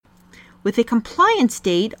With a compliance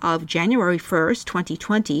date of January 1st,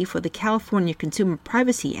 2020 for the California Consumer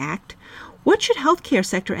Privacy Act, what should healthcare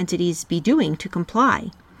sector entities be doing to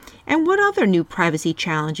comply? And what other new privacy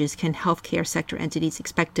challenges can healthcare sector entities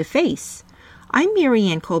expect to face? I'm Mary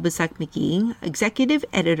Ann Kolbasuk-McGee, Executive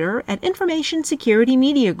Editor at Information Security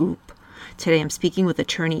Media Group. Today I'm speaking with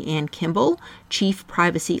Attorney Ann Kimball, Chief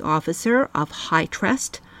Privacy Officer of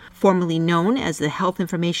HITRUST, formerly known as the Health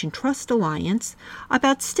Information Trust Alliance,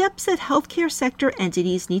 about steps that healthcare sector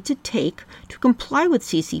entities need to take to comply with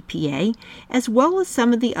CCPA, as well as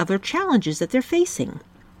some of the other challenges that they're facing.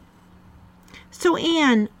 So,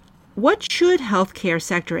 Ann, what should healthcare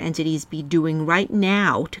sector entities be doing right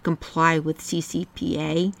now to comply with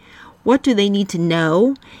CCPA? What do they need to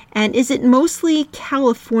know? And is it mostly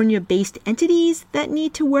California-based entities that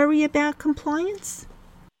need to worry about compliance?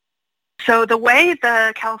 So the way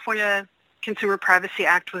the California Consumer Privacy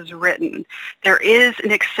Act was written, there is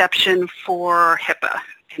an exception for HIPAA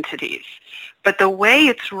entities. But the way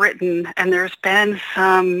it's written, and there's been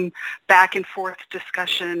some back and forth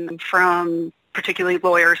discussion from particularly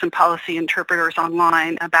lawyers and policy interpreters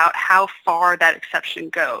online about how far that exception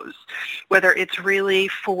goes, whether it's really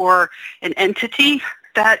for an entity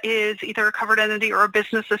that is either a covered entity or a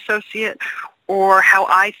business associate, or how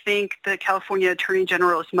I think the California Attorney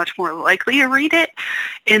General is much more likely to read it,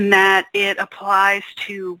 in that it applies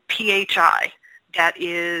to PHI that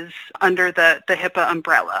is under the HIPAA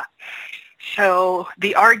umbrella. So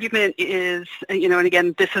the argument is, and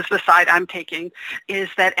again, this is the side I'm taking, is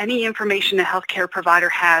that any information a healthcare provider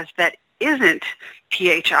has that isn't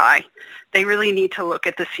PHI, they really need to look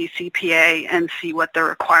at the CCPA and see what the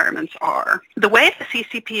requirements are. The way the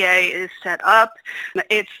CCPA is set up,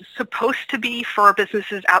 it's supposed to be for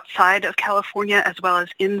businesses outside of California as well as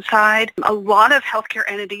inside. A lot of healthcare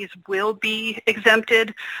entities will be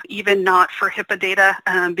exempted, even not for HIPAA data,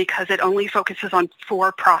 because it only focuses on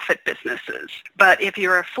for-profit businesses. But if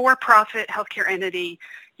you're a for-profit healthcare entity,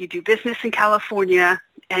 you do business in California,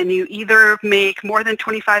 and you either make more than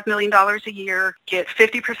 $25 million a year, get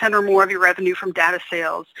 50% or more of your revenue from data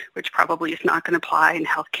sales, which probably is not going to apply in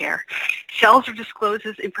healthcare, sells or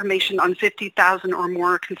discloses information on 50,000 or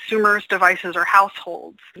more consumers, devices, or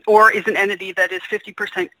households, or is an entity that is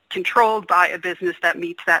 50% controlled by a business that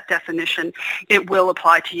meets that definition, it will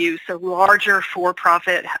apply to you. So larger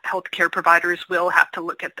for-profit healthcare providers will have to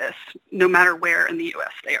look at this, no matter where in the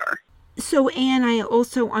U.S. they are. So, Ann, I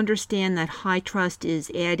also understand that HITRUST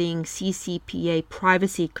is adding CCPA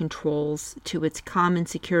privacy controls to its Common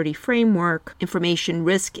Security Framework, Information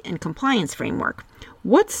Risk and Compliance Framework.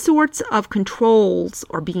 What sorts of controls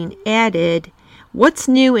are being added? What's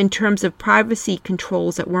new in terms of privacy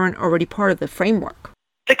controls that weren't already part of the framework?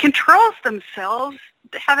 The controls themselves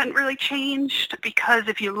haven't really changed, because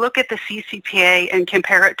if you look at the CCPA and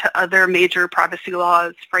compare it to other major privacy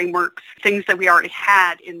laws, frameworks, things that we already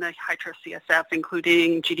had in the HITRUST CSF,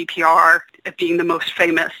 including GDPR being the most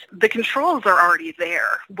famous, the controls are already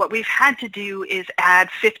there. What we've had to do is add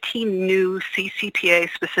 15 new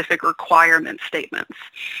CCPA-specific requirement statements.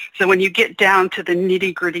 So when you get down to the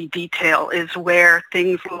nitty-gritty detail is where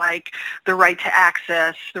things like the right to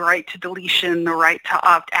access, the right to deletion, the right to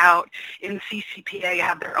opt out in CCPA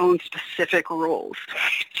have their own specific rules.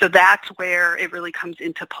 So that's where it really comes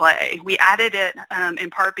into play. We added it in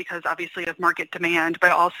part because obviously of market demand,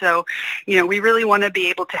 but also, we really want to be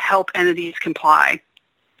able to help entities comply.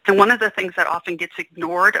 And one of the things that often gets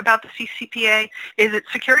ignored about the CCPA is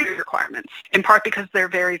its security requirements, in part because they're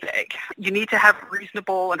very vague. You need to have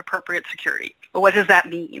reasonable and appropriate security. But what does that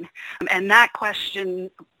mean? And that question,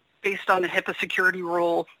 based on the HIPAA security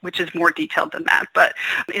rule, which is more detailed than that, but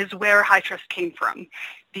is where HITRUST came from.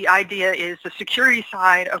 The idea is the security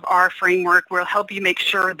side of our framework will help you make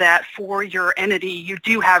sure that for your entity, you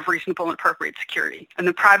do have reasonable and appropriate security. And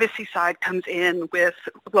the privacy side comes in with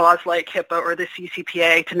laws like HIPAA or the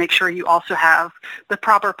CCPA to make sure you also have the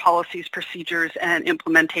proper policies, procedures, and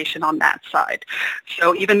implementation on that side.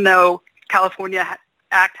 So even though California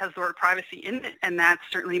Act has the word privacy in it, and that's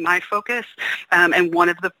certainly my focus. And one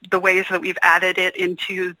of the ways that we've added it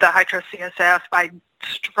into the HITRUST CSF, I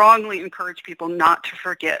strongly encourage people not to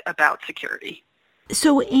forget about security.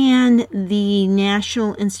 So, Ann, the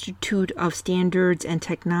National Institute of Standards and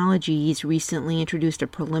Technologies recently introduced a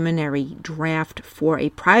preliminary draft for a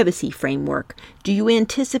privacy framework. Do you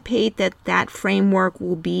anticipate that that framework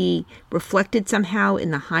will be reflected somehow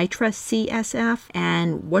in the HITRUST CSF?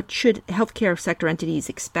 And what should healthcare sector entities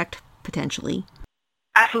expect potentially?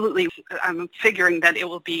 Absolutely. I'm figuring that it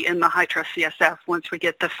will be in the HITRUST CSF once we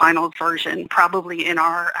get the final version, probably in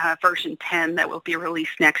our version 10 that will be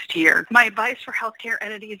released next year. My advice for healthcare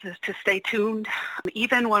entities is to stay tuned.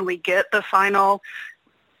 Even when we get the final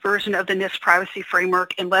version of the NIST privacy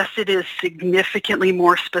framework, unless it is significantly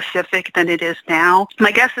more specific than it is now.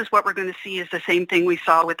 My guess is what we're going to see is the same thing we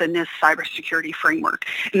saw with the NIST cybersecurity framework,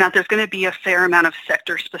 and that there's going to be a fair amount of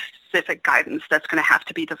sector-specific guidance that's going to have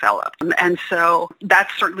to be developed. And so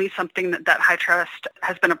that's certainly something that HITRUST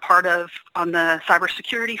has been a part of on the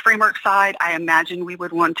cybersecurity framework side. I imagine we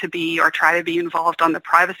would want to be or try to be involved on the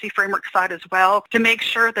privacy framework side as well to make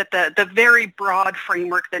sure that the very broad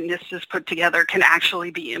framework that NIST has put together can actually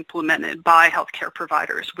be implemented by healthcare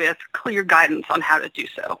providers with clear guidance on how to do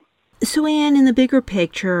so. So, Anne, in the bigger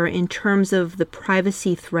picture, in terms of the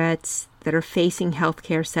privacy threats that are facing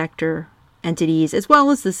healthcare sector entities, as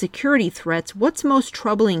well as the security threats, what's most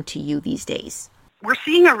troubling to you these days? We're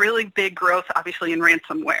seeing a really big growth, obviously, in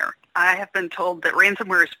ransomware. I have been told that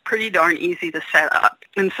ransomware is pretty darn easy to set up.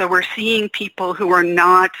 And so we're seeing people who are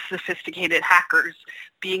not sophisticated hackers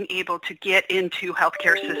being able to get into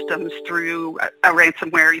healthcare systems through a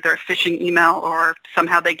ransomware, either a phishing email or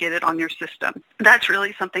somehow they get it on your system. That's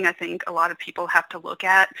really something I think a lot of people have to look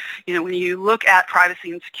at. You know, when you look at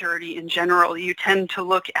privacy and security in general, you tend to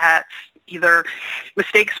look at either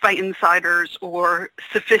mistakes by insiders or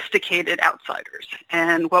sophisticated outsiders.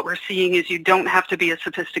 And what we're seeing is you don't have to be a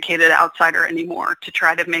sophisticated outsider anymore to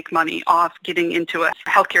try to make money off getting into a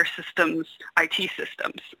healthcare system's IT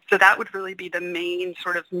systems. So that would really be the main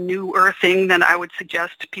sort of newer thing that I would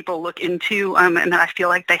suggest people look into, and that I feel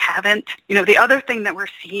like they haven't. You know, the other thing that we're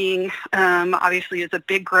seeing, obviously, is a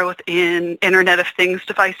big growth in Internet of Things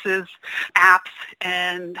devices, apps,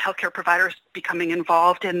 and healthcare providers becoming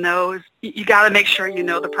involved in those. You got to make sure you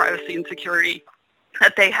know the privacy and security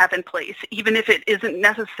that they have in place, even if it isn't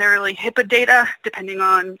necessarily HIPAA data, depending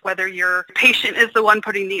on whether your patient is the one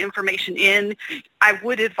putting the information in. I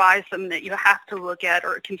would advise them that you have to look at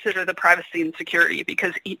or consider the privacy and security,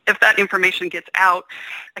 because if that information gets out,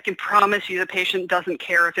 I can promise you the patient doesn't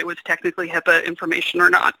care if it was technically HIPAA information or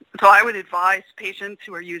not. So I would advise patients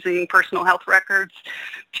who are using personal health records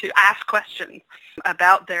to ask questions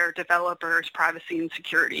about their developers' privacy and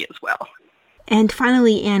security as well. And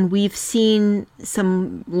finally, Anne, we've seen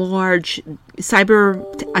some large cyber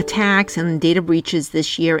attacks and data breaches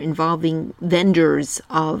this year involving vendors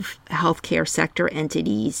of healthcare sector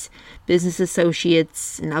entities, business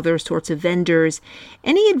associates, and other sorts of vendors.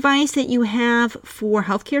 Any advice that you have for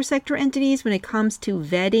healthcare sector entities when it comes to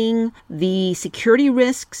vetting the security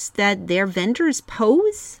risks that their vendors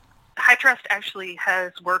pose? HITRUST actually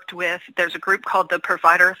has worked with, there's a group called the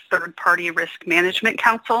Provider Third-Party Risk Management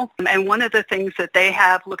Council, and one of the things that they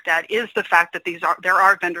have looked at is the fact that there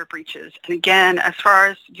are vendor breaches. And again, as far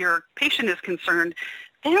as your patient is concerned,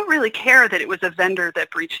 they don't really care that it was a vendor that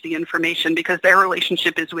breached the information because their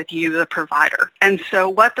relationship is with you, the provider. And so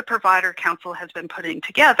what the Provider Council has been putting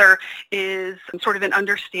together is sort of an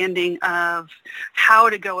understanding of how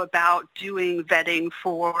to go about doing vetting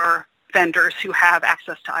for vendors who have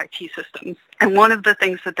access to IT systems. And one of the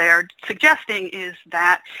things that they are suggesting is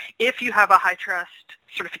that if you have a HITRUST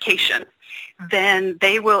certification, then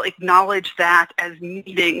they will acknowledge that as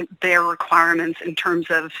meeting their requirements in terms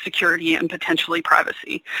of security and potentially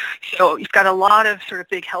privacy. So you've got a lot of sort of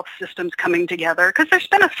big health systems coming together because there's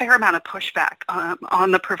been a fair amount of pushback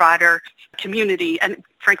on the provider community and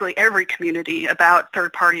frankly every community about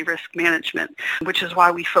third-party risk management, which is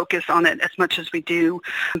why we focus on it as much as we do,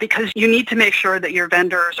 because you need to make sure that your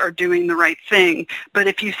vendors are doing the right thing. But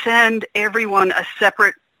if you send everyone a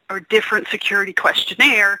separate or different security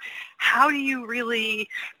questionnaire, how do you really,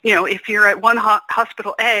 if you're at one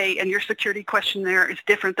hospital A and your security questionnaire is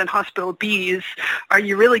different than hospital B's, are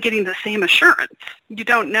you really getting the same assurance? You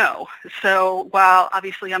don't know. So while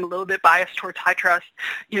obviously I'm a little bit biased towards HITRUST,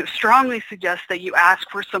 strongly suggest that you ask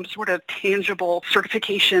for some sort of tangible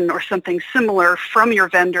certification or something similar from your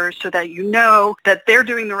vendors so that you know that they're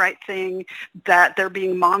doing the right thing, that they're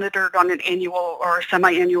being monitored on an annual or a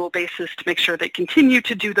semi-annual basis to make sure they continue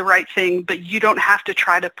to do the right thing, but you don't have to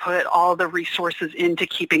try to put all the resources into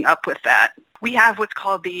keeping up with that. We have what's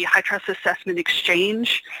called the HITRUST Assessment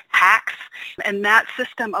Exchange, HACS, and that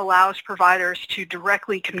system allows providers to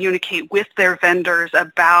directly communicate with their vendors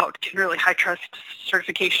about really HITRUST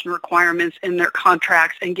certification requirements in their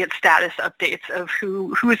contracts and get status updates of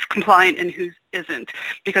who's compliant and who isn't.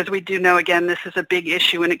 Because we do know, again, this is a big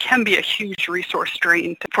issue and it can be a huge resource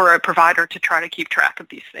drain for a provider to try to keep track of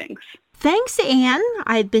these things. Thanks, Anne.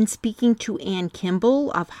 I've been speaking to Anne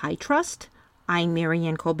Kimball of HITRUST. I'm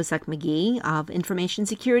Marianne Kolbasuk-McGee of Information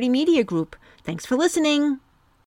Security Media Group. Thanks for listening.